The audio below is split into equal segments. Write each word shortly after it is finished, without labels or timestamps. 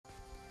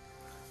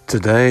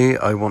Today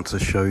I want to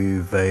show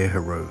you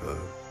Wejherowo,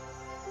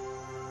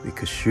 the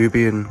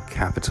Kashubian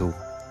capital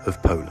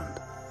of Poland.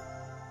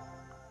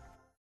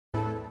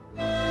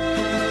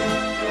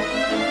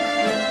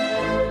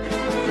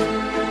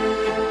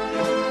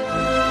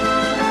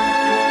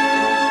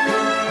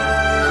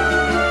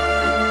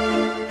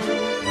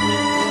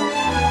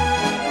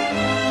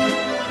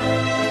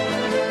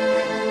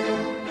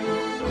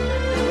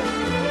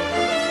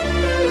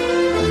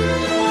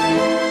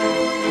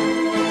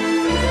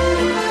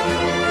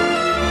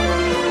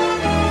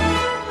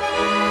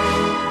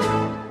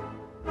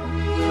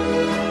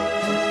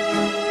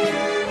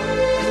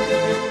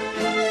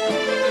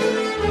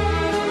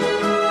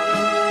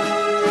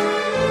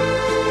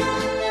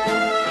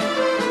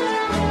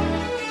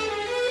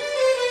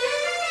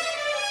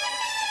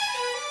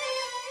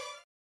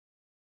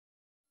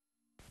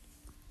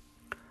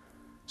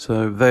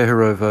 So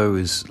Wejherowo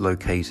is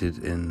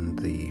located in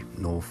the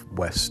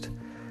northwest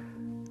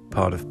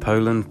part of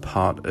Poland,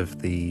 part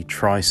of the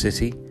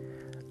Tri-City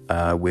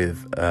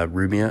with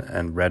Rumia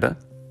and Reda,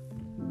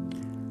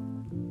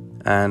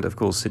 and of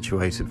course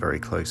situated very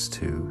close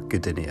to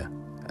Gdynia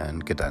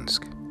and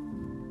Gdansk.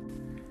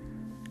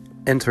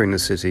 Entering the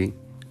city,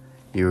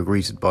 you are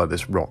greeted by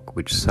this rock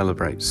which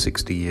celebrates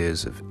 60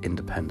 years of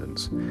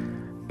independence.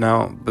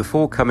 Now,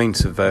 before coming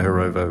to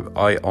Wejherowo,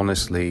 I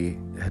honestly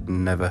had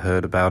never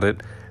heard about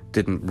it,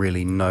 didn't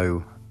really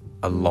know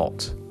a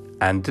lot,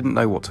 and didn't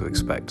know what to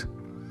expect.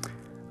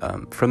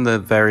 From the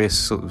various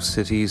sort of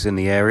cities in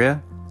the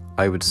area,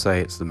 I would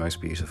say it's the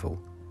most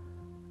beautiful.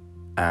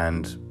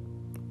 And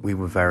we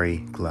were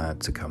very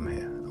glad to come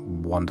here. A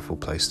wonderful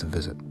place to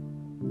visit.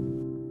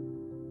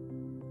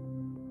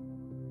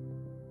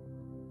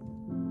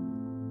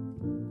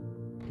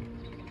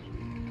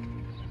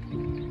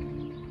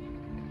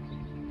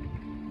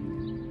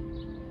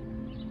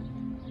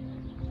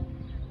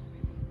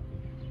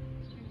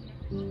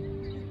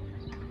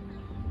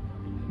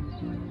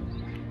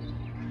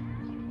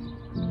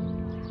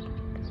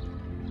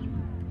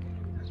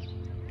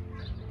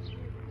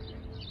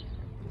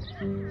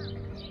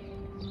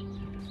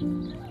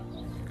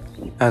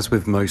 As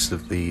with most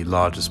of the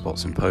larger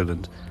spots in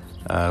Poland,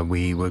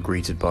 we were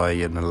greeted by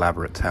an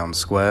elaborate town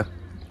square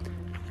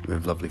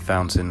with lovely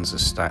fountains, a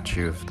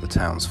statue of the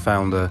town's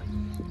founder,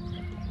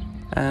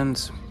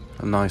 and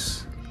a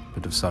nice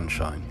bit of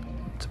sunshine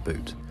to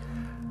boot.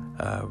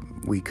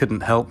 We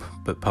couldn't help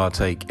but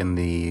partake in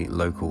the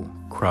local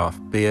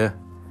craft beer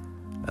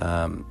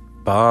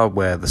bar,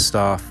 where the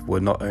staff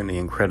were not only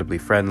incredibly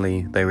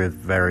friendly, they were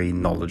very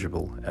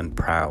knowledgeable and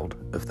proud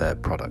of their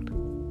product.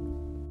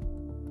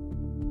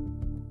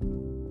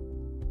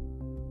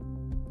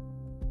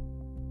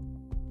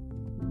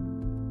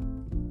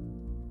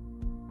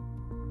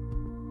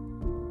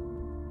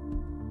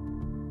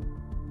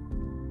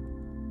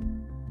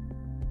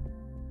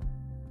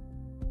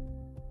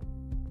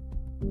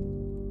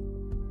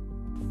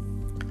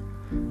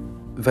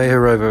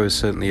 Wejherowo is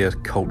certainly a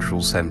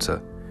cultural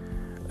centre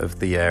of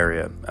the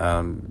area.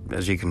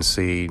 As you can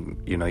see,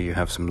 you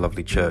have some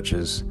lovely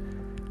churches,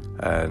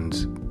 and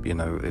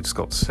it's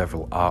got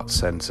several art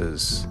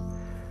centres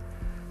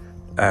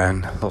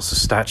and lots of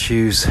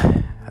statues.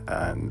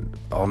 And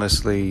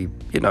honestly,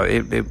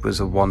 it was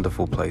a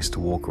wonderful place to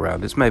walk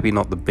around. It's maybe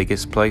not the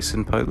biggest place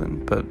in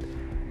Poland, but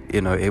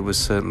it was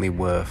certainly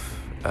worth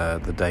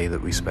the day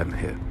that we spent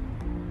here.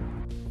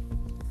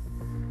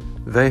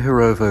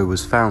 Wejherowo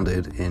was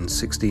founded in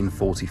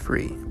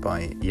 1643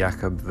 by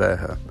Jakub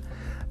Wejher,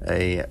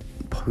 a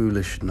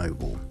Polish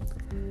noble.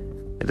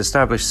 It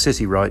established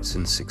city rights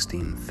in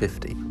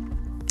 1650.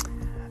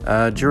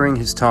 During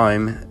his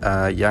time,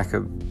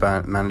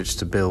 Jakub managed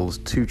to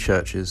build 2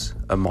 churches,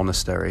 a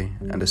monastery,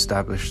 and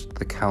established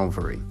the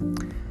Calvary,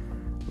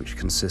 which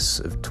consists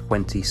of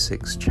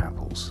 26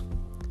 chapels.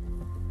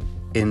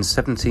 In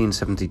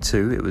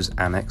 1772, it was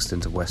annexed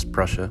into West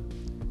Prussia,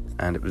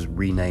 and it was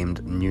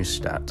renamed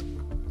Neustadt,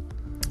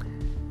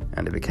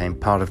 and it became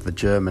part of the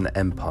German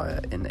Empire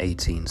in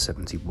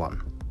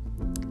 1871.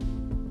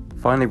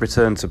 Finally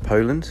returned to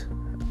Poland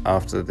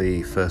after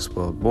the First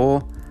World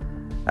War,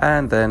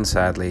 and then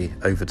sadly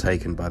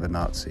overtaken by the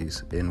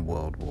Nazis in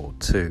World War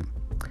II,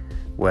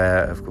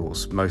 where, of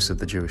course, most of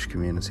the Jewish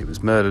community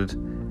was murdered,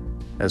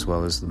 as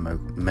well as the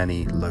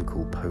many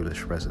local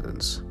Polish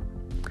residents.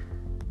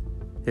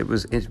 It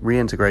was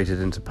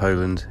reintegrated into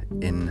Poland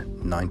in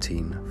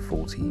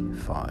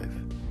 1945.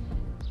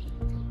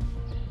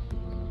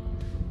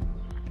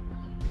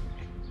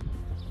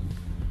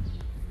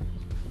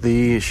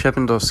 The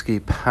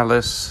Szebendowski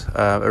Palace,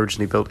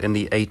 originally built in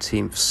the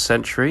 18th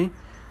century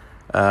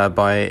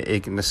by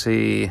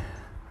Ignacy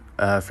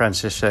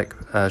Franciszek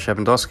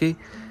Szebendowski,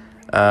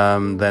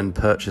 then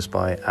purchased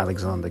by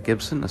Alexander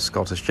Gibson, a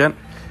Scottish gent,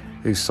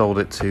 who sold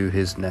it to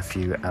his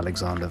nephew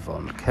Alexander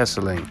von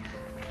Kesseling,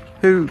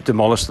 who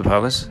demolished the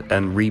palace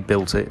and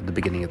rebuilt it at the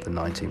beginning of the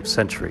 19th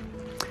century.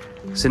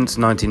 Since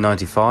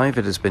 1995,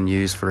 it has been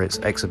used for its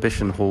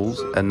exhibition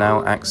halls and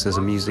now acts as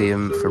a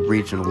museum for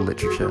regional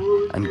literature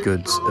and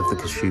goods of the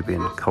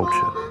Kashubian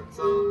culture.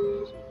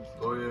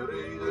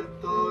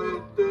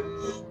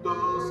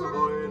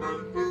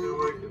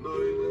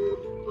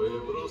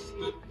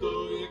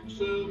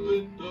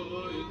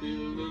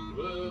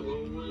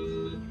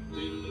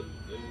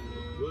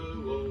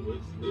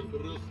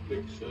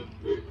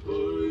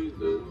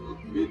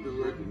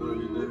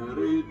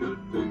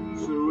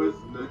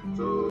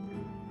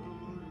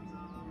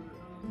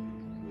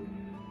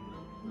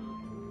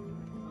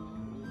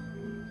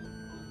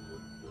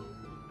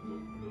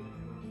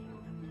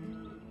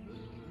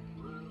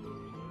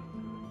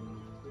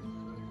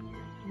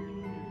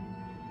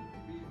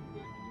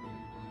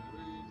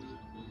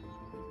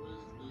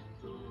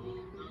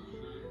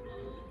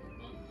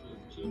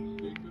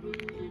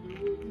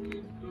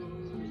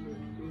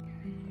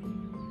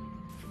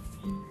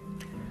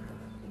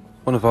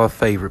 One of our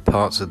favourite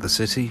parts of the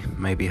city,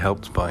 maybe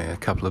helped by a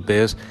couple of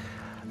beers,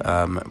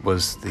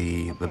 was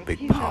the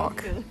big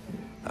park.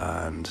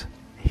 And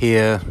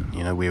here,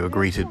 we were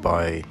greeted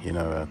by,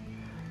 a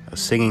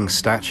singing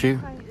statue,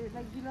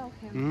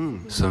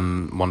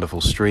 some wonderful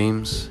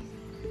streams,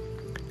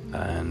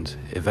 and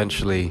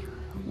eventually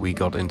we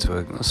got into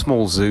a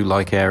small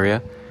zoo-like area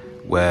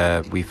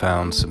where we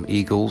found some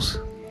eagles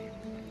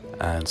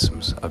and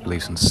I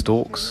believe some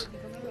storks.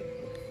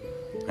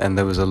 And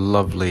there was a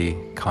lovely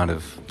kind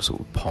of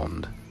sort of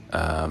pond,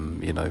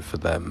 for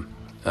them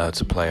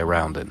to play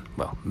around in.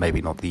 Well,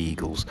 maybe not the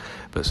eagles,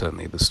 but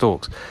certainly the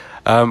storks.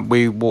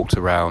 We walked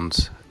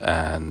around,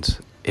 and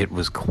it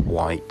was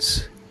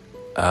quite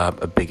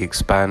a big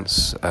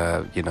expanse.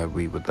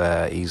 We were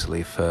there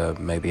easily for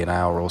maybe an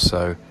hour or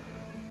so,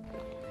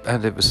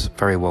 and it was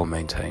very well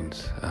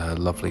maintained,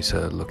 lovely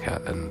to look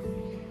at, and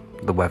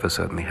the weather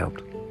certainly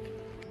helped.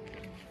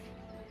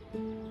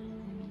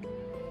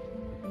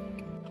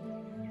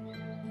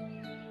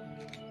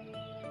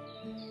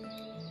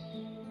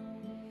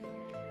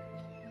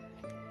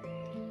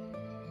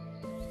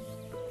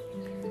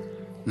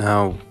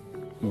 Now,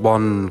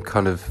 one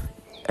kind of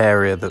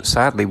area that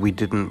sadly we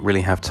didn't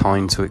really have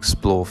time to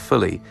explore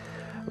fully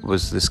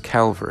was this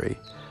Calvary.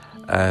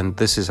 And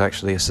this is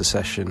actually a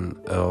succession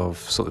of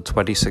sort of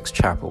 26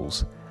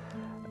 chapels.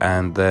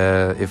 And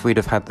there, if we'd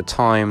have had the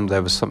time,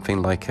 there was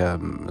something like a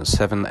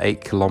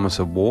 7-8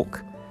 kilometer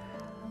walk,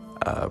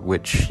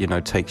 which,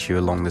 takes you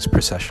along this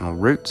processional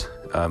route,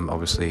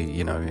 obviously,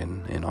 in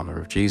honor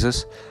of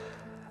Jesus.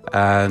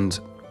 And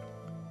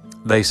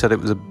they said it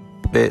was a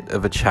bit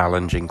of a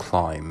challenging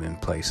climb in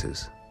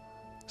places.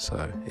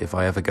 So if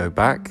I ever go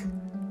back,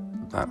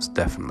 that's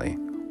definitely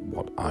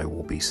what I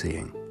will be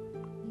seeing.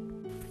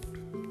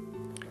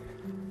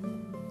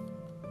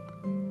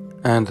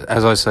 And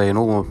as I say in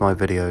all of my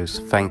videos,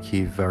 thank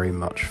you very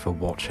much for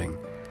watching.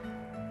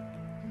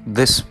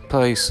 This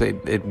place,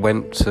 it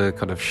went to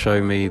kind of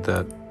show me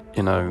that,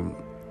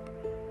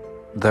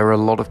 there are a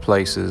lot of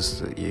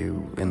places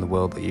in the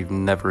world that you've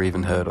never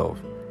even heard of.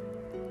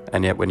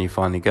 And yet when you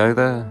finally go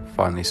there,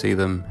 finally see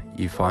them,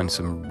 you find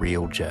some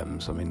real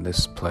gems. I mean,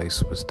 this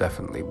place was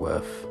definitely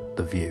worth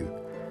the view.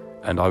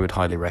 And I would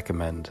highly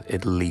recommend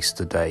at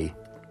least a day.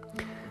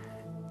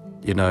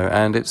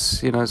 And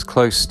it's, it's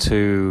close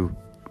to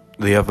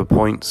the other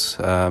points,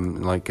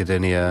 like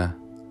Gdynia,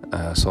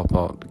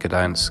 Sopot,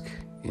 Gdansk.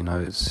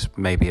 It's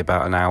maybe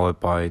about an hour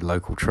by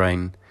local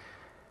train.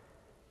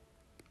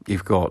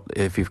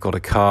 If you've got a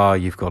car,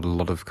 you've got a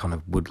lot of kind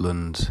of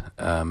woodland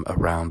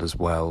around as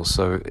well.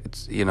 So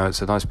it's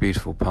a nice,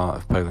 beautiful part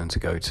of Poland to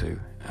go to,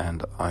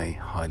 and I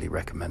highly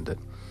recommend it.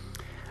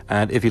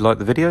 And if you like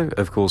the video,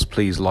 of course,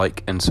 please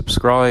like and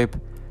subscribe,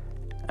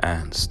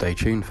 and stay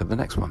tuned for the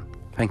next one.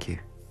 Thank you.